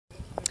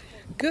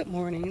Good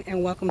morning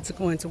and welcome to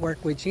Going to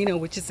Work with Gena,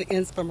 which is the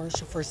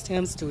Inspiremercial for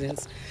STEM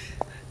students.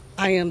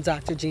 I am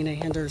Dr. Gena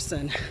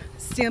Henderson.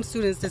 STEM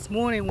students, this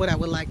morning what I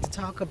would like to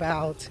talk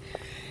about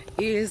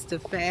is the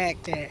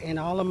fact that in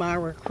all of my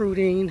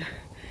recruiting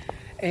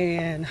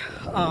and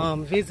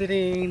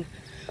visiting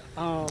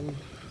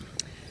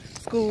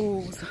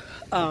schools,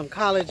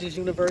 colleges,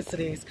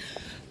 universities,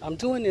 I'm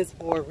doing this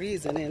for a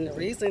reason, and the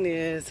reason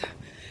is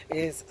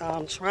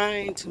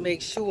trying to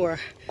make sure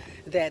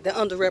that the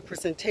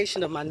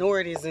underrepresentation of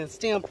minorities in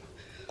STEM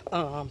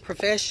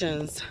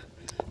professions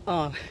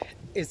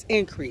is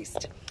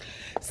increased.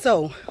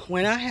 So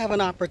when I have an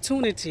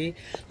opportunity,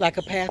 like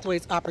a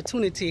Pathways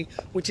opportunity,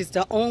 which is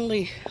the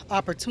only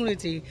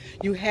opportunity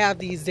you have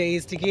these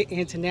days to get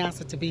into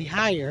NASA to be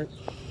hired,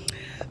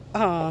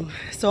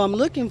 so I'm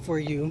looking for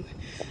you,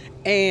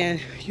 and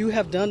you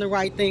have done the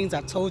right things.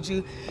 I've told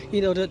you,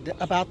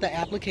 about the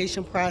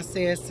application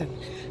process, and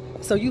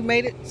so you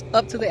made it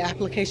up to the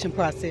application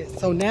process.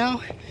 So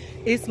now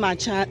it's my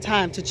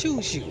time to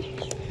choose you.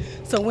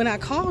 So when I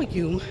call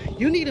you,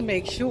 you need to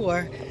make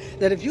sure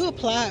that if you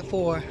applied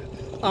for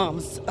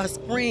a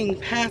spring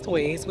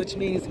Pathways, which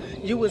means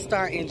you would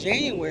start in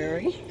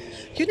January,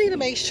 you need to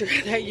make sure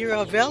that you're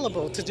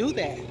available to do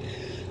that.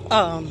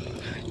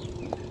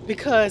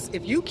 Because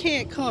if you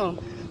can't come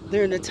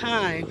during the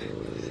time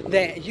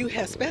that you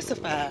have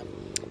specified,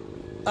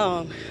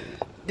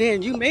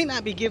 then you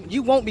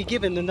won't be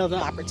given another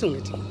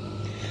opportunity.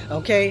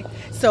 Okay,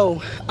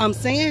 so I'm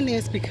saying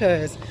this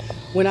because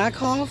when I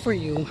call for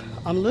you,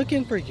 I'm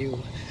looking for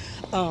you.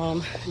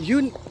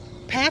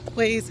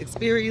 Pathways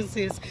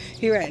experiences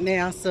here at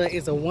NASA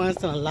is a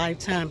once in a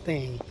lifetime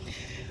thing.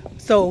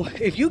 So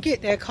if you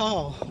get that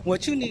call,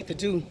 what you need to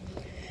do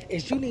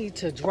is you need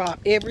to drop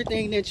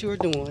everything that you're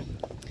doing,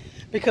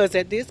 because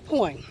at this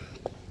point,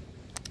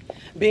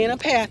 being a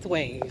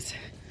Pathways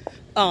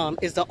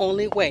is the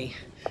only way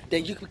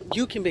that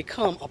you can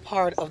become a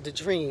part of the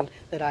dream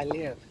that I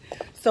live.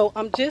 So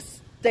I'm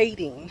just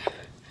stating,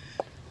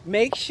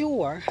 make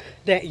sure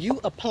that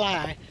you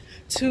apply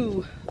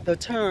to the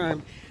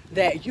term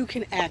that you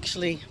can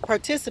actually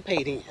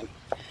participate in.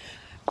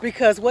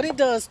 Because what it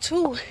does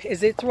too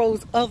is it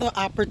throws other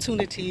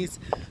opportunities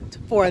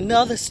for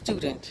another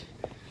student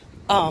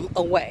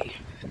away.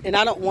 And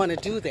I don't want to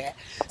do that.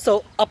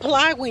 So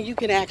apply when you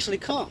can actually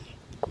come.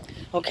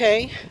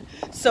 Okay?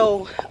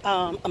 So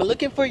I'm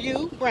looking for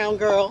you, brown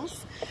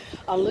girls.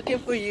 I'm looking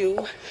for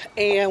you.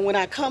 And when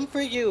I come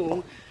for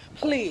you,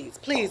 please,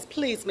 please,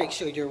 please make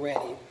sure you're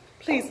ready.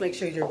 Please make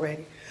sure you're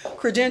ready.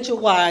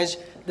 Credential-wise,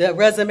 the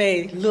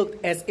resume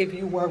looked as if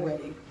you were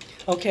ready.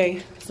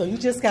 Okay? So you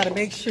just got to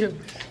make sure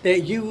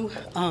that you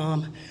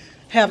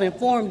have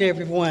informed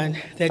everyone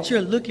that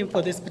you're looking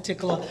for this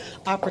particular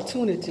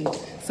opportunity.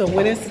 So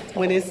when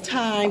it's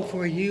time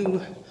for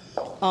you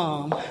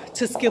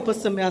to skip a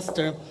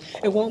semester,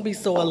 it won't be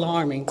so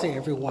alarming to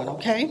everyone,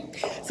 okay?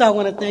 So I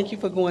want to thank you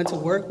for going to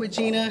work with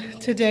Gena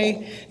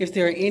today. If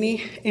there are any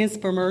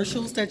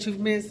infomercials that you've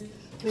missed,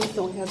 please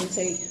don't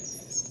hesitate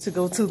to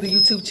go to the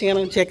YouTube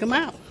channel and check them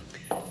out.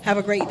 Have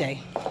a great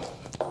day.